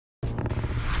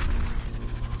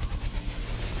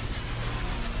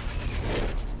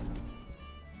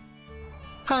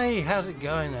Hey, how's it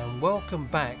going, and welcome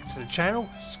back to the channel,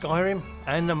 Skyrim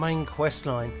and the main quest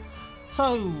line.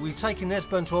 So, we've taken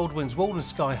Esbern to Aldwyn's Wall and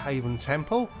Skyhaven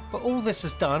Temple, but all this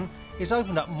has done is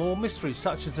opened up more mysteries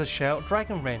such as the shout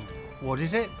Dragonrend. What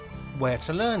is it? Where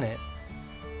to learn it?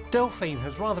 Delphine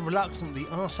has rather reluctantly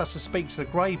asked us to speak to the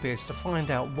Greybeards to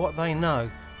find out what they know.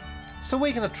 So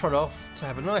we're going to trot off to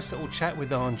have a nice little chat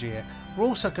with Arngeir. We're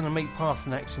also going to meet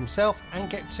Paarthurnax himself and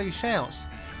get 2 shouts.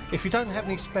 If you don't have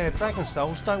any spare dragon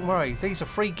souls, don't worry, these are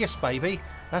free gifts, baby.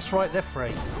 That's right, they're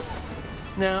free.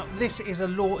 Now, this is a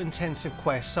lore intensive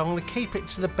quest, so I'm going to keep it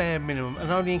to the bare minimum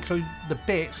and only include the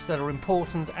bits that are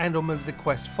important and will move the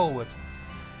quest forward.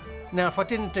 Now, if I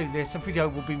didn't do this, the video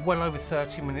will be well over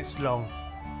 30 minutes long.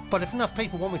 But if enough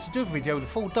people want me to do a video with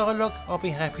full dialogue, I'll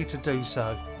be happy to do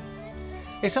so.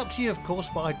 It's up to you, of course,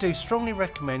 but I do strongly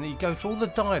recommend that you go through all the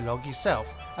dialogue yourself,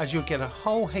 as you'll get a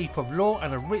whole heap of lore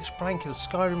and a rich blanket of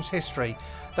Skyrim's history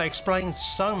that explains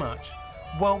so much.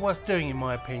 Well worth doing, in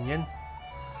my opinion.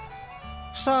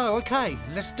 So, okay,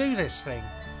 let's do this thing.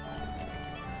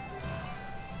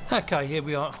 Okay, here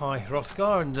we are at High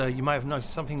Hrothgar, and you may have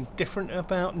noticed something different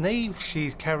about Niamh.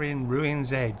 She's carrying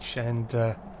Ruin's Edge, and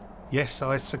yes,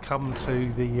 I succumbed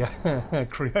to the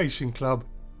Creation Club,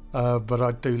 but I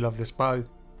do love this bow.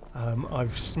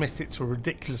 I've smithed it to a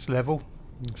ridiculous level,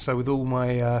 so with all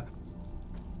my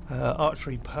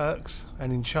archery perks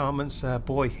and enchantments,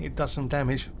 boy, it does some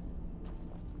damage.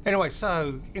 Anyway,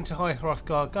 so into High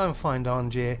Hrothgar, go and find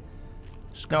Arngeir.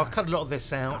 Now, I've cut a lot of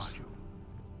this out.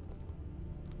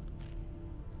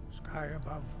 Sky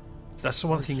above. That's the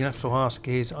one thing you have to ask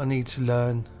is, I need to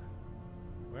learn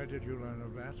Where did you learn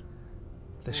of that?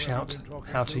 the shout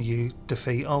how to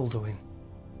defeat Alduin.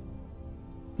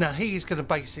 Now, he's going to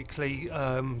basically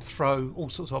throw all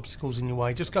sorts of obstacles in your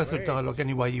way. Just go through the dialogue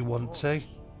any way you want to.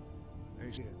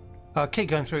 Keep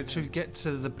going through it to get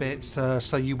to the bits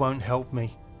so you won't help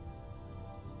me.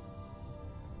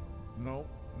 No,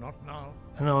 not now.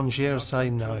 And Arngeir will say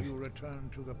no. You return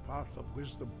to the path of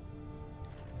wisdom.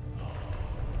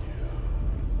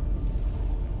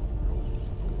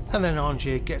 And then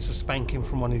Arngeir gets a spanking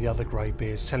from one of the other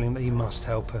Greybeards, telling him that he must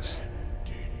help us.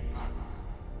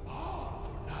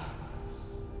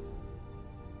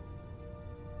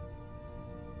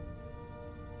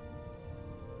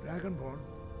 Dragonborn,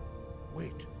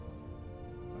 wait.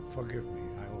 Forgive me,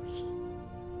 I was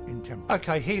intemperate.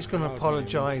 Okay, he's going to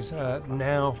apologise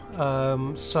now,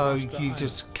 so you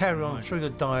just carry on through the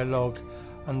dialogue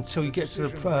until you get to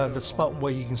the spot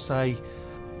where you can say,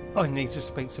 I need to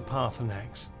speak to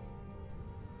Paarthurnax.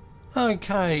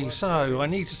 Okay, so I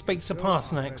need to speak to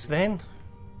Paarthurnax then.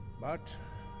 But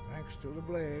thanks to the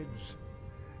blades,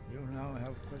 you now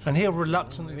have questions. And he'll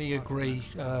reluctantly agree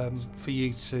for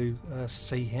you to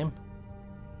see him.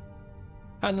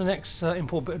 And the next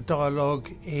important bit of dialogue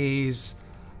is,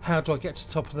 how do I get to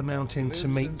the top of the mountain to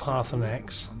meet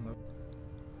Paarthurnax?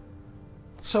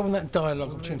 So when that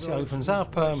dialogue opportunity opens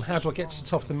up, how do I get to the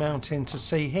top of the mountain to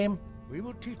see him?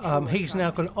 He's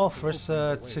now going to offer us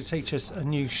to teach us a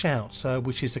new shout,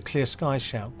 which is a clear sky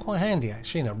shout. Quite handy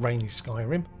actually in a rainy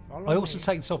Skyrim. I also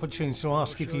take this opportunity to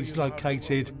ask if he's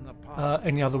located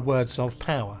any other words of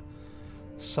power.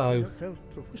 So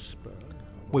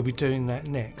we'll be doing that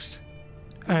next.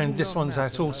 And this one's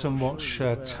at Autumn Watch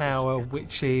Tower,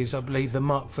 which is, I believe, the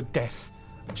Mark for Death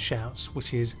shouts,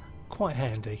 which is quite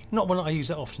handy. Not one I use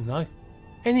that often though.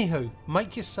 Anywho,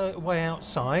 make your way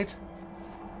outside.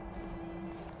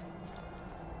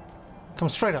 Come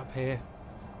straight up here.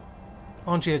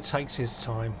 Arngeir takes his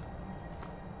time.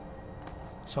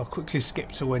 So I'll quickly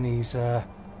skip to when he's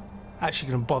actually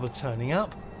going to bother turning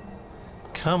up.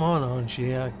 Come on,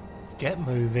 Arngeir, get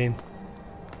moving.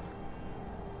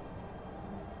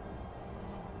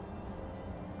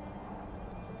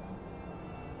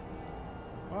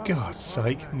 God's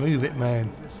sake, move it,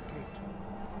 man.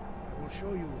 I will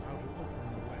show you how to open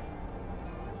the way.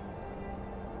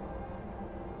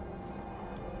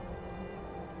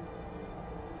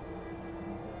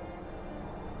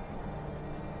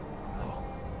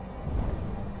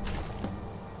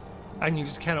 And you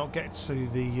just cannot get to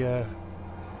the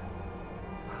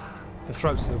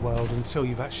throat of the world until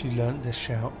you've actually learnt this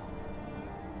shout.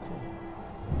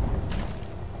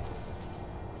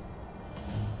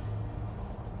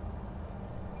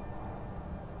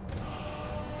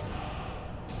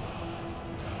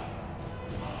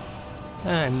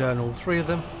 And learn all 3 of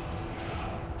them.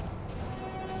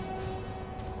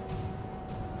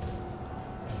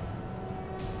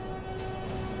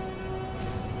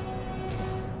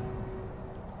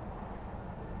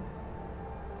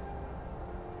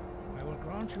 I will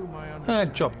grant you my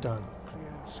understanding. Job done. Clear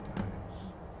skies.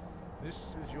 This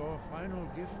is your final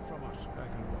gift from us,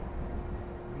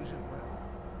 Dragonborn. Use it well.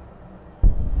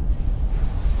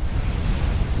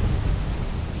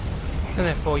 And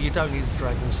therefore you don't need the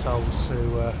dragon souls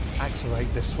to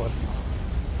activate this one.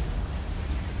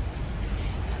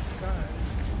 Skies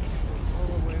will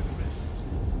blow away the mist,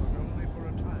 but only for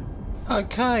a time.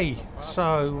 Okay,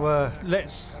 so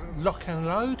let's lock and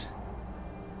load.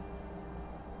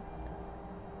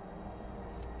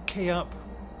 Key up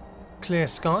clear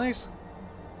skies.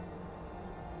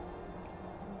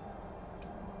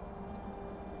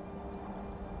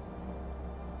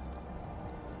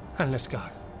 And let's go.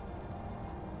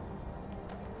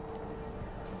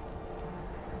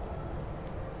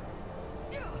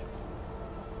 You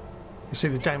see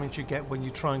the damage you get when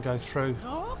you try and go through.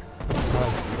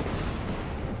 So,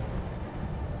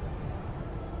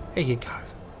 here you go.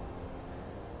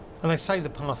 And they say the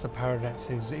path of Paarthurnax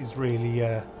is really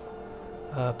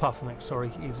Paarthurnax,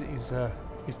 sorry,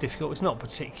 is difficult. It's not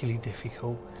particularly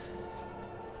difficult.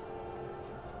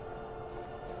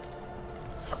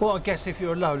 Well, I guess if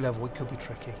you're a low level, it could be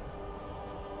tricky.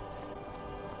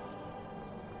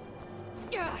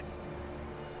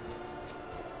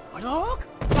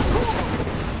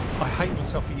 I hate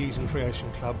myself for using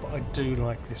Creation Club, but I do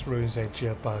like this Rune's Edge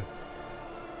bow.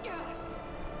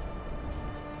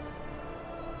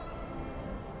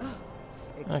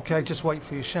 Okay, just wait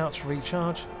for your shout to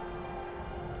recharge.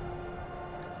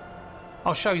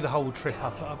 I'll show you the whole trip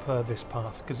up this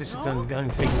path, because this is the only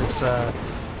thing that's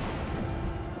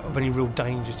of any real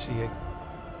danger to you.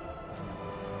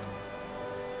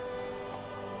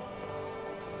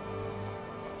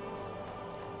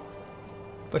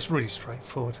 But it's really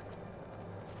straightforward.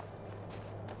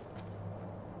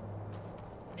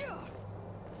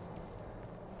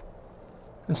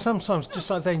 And sometimes, just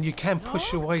like then, you can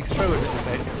push your way through a little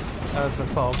bit of the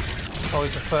fog. Oh,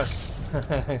 it's the first.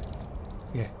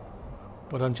 Yeah.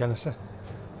 Well done, Janicer.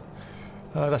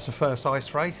 That's the first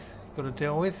ice wraith you've got to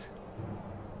deal with.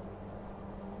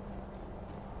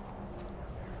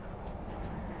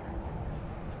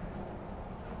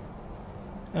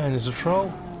 And there's a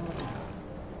troll.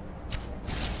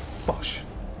 Bosh.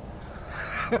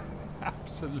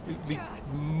 Absolutely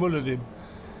mullered him.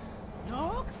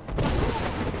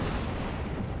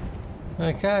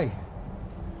 Okay.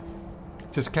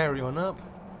 Just carry on up.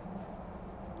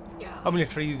 I mean,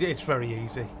 literally, it's very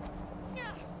easy.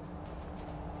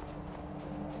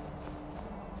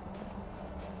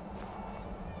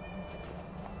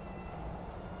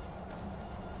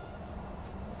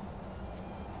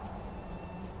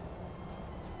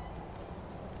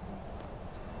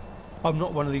 I'm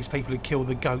not one of these people who kill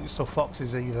the goats or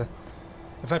foxes either.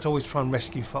 In fact, I always try and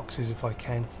rescue foxes if I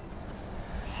can.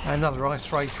 Another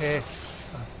ice wraith here.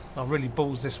 I'll really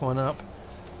balls this one up.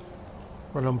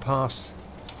 Run on past.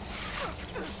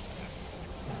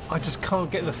 I just can't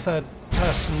get the third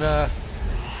person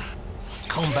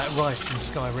combat right in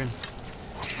Skyrim.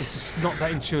 It's just not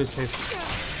that intuitive.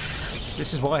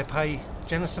 This is what I pay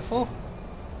Janicer for.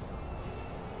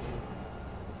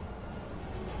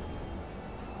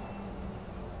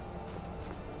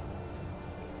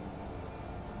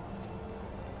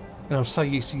 And I'm so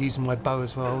used to using my bow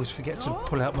as well, I always forget to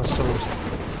pull out my sword.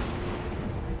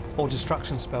 Or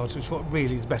destruction spells, which is what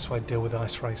really is the best way to deal with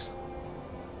ice wraiths.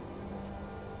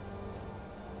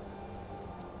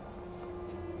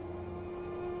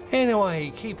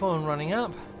 Anyway, keep on running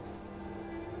up.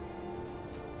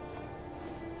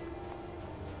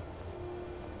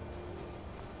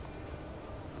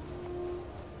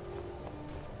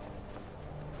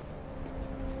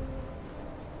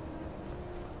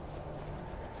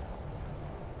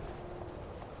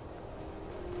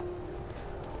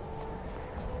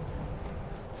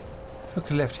 Look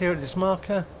left here at this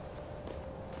marker.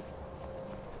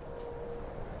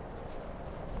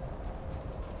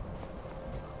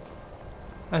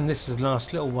 And this is the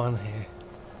last little one here.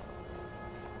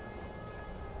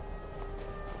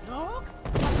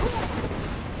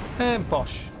 And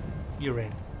bosh, you're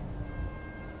in.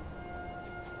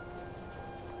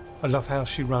 I love how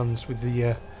she runs with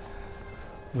the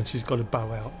when she's got a bow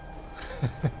out.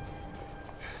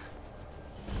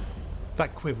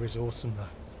 That quiver is awesome though.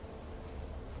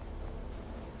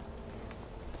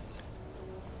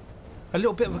 A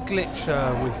little bit of a glitch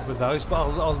with those, but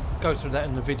I'll go through that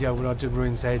in the video when I do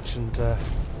Rune's Edge and a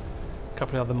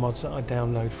couple of other mods that I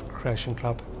download for Creation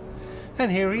Club.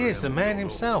 And here he is, the man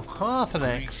himself,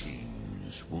 Paarthurnax.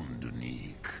 Greetings,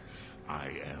 Wunderneek.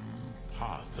 I am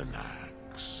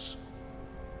Paarthurnax.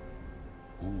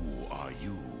 Who are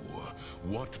you?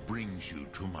 What brings you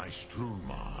to my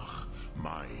Strunmach,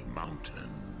 my mountain?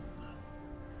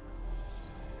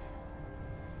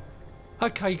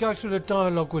 Okay, go through the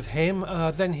dialogue with him,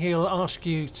 then he'll ask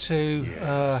you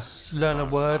to learn a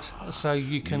word so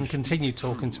you can continue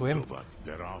talking to him.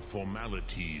 There are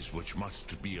formalities which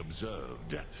must be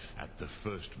observed at the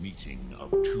first meeting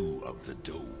of two of the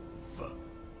Dove.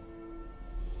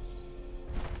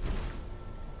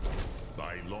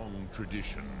 By long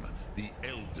tradition, the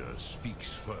Elder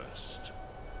speaks first.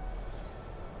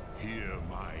 Hear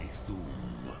my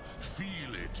Thum,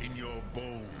 feel it in your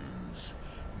bones.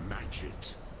 Match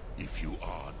it, if you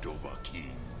are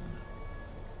Dovahkiin.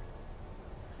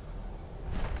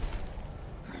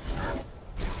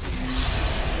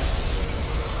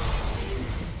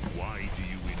 Why do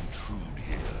you intrude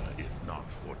here, if not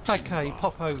for Timva? Okay,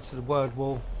 pop over to the word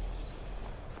wall.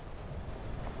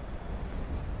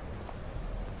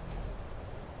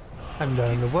 And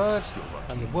learn the word,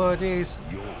 and the word is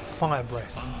fire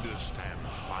breath. Understand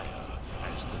fire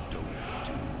as the Dove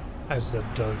do. As the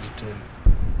Dove do.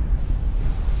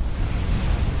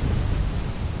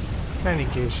 And he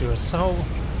gives you a soul,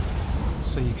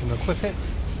 so you can equip it.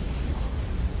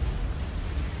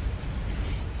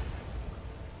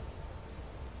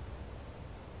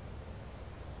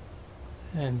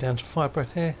 And down to fire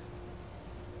breath here.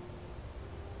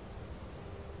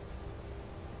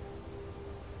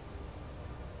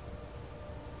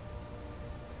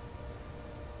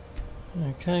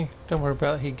 Okay, don't worry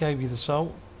about it, he gave you the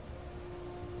salt.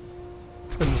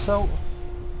 Spin the salt.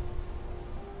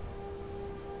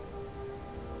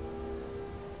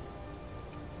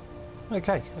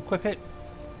 Okay, equip it.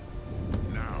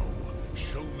 Now,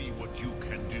 show me what you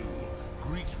can do.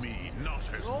 Greet me not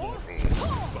as mortal,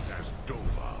 but as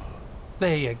Dova.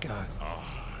 There you go.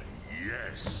 Ah,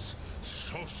 yes.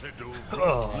 Sosedo.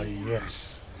 Oh,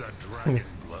 yes. The dragon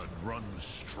blood runs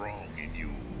strong in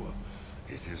you.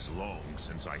 It is long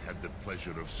since I had the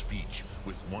pleasure of speech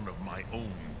with one of my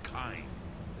own kind.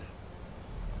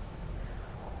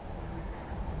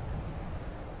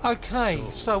 Okay,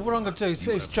 so what I'm going to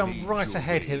do is jump right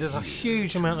ahead here. There's a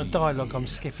huge amount of dialogue I'm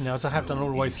skipping now, as I have done all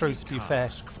the way through, to be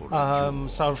fair. So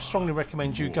I strongly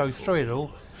recommend you go through it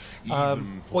all.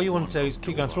 What you want to do is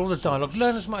keep going through all the dialogue,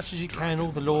 learn as much as you can, all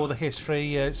the lore, the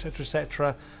history,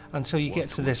 etc., until you get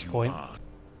to this point.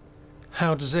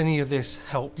 How does any of this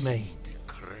help me?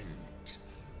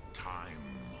 Time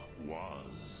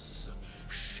was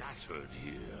shattered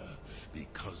here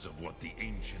because of what the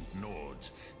ancient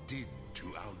Nords did to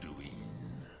Alduin.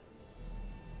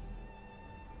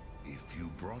 If you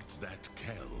brought that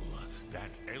Kell, that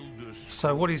Elder Scroll...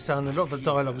 So what he's done, a lot of the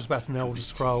dialogue is about an Elder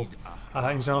Scroll,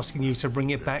 and he's asking you to bring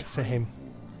it back to him.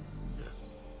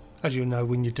 As you know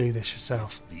when you do this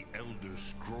yourself. The Elder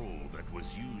Scroll that was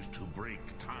used to break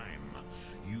time,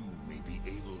 you may be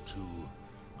able to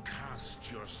cast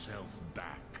yourself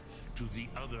back to the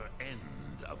other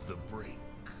end of the break.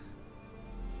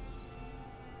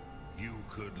 You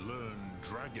could learn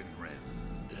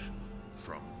Dragonrend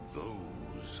from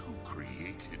those who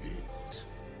created it.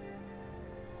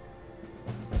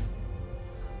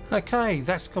 Okay,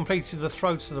 that's completed the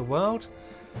Throats of the World.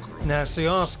 Now, so you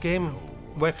ask him,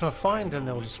 where can I find an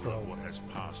Elder Scroll? What has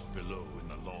passed below in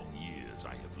the long years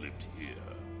I have lived here.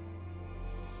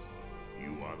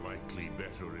 You are likely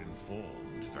better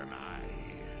informed than I.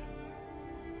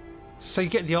 So you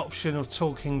get the option of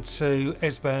talking to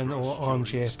Esbern or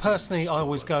Arngeir. Personally, I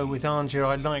always go with Arngeir.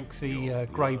 I like the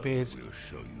Greybeards.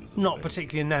 Not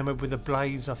particularly enamoured with the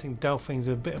blades. I think Delphine's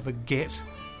a bit of a git.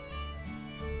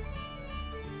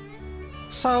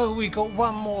 So we got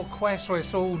one more quest where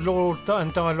it's all lore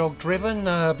and dialogue driven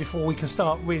before we can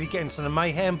start really getting to the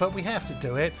mayhem, but we have to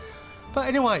do it. But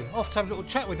anyway, off to have a little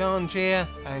chat with Arngeir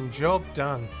and job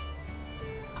done.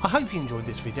 I hope you enjoyed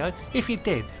this video. If you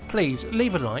did, please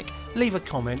leave a like, leave a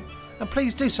comment, and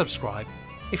please do subscribe.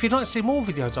 If you'd like to see more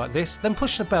videos like this, then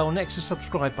push the bell next to the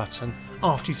subscribe button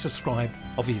after you subscribe,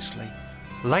 obviously.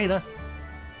 Later.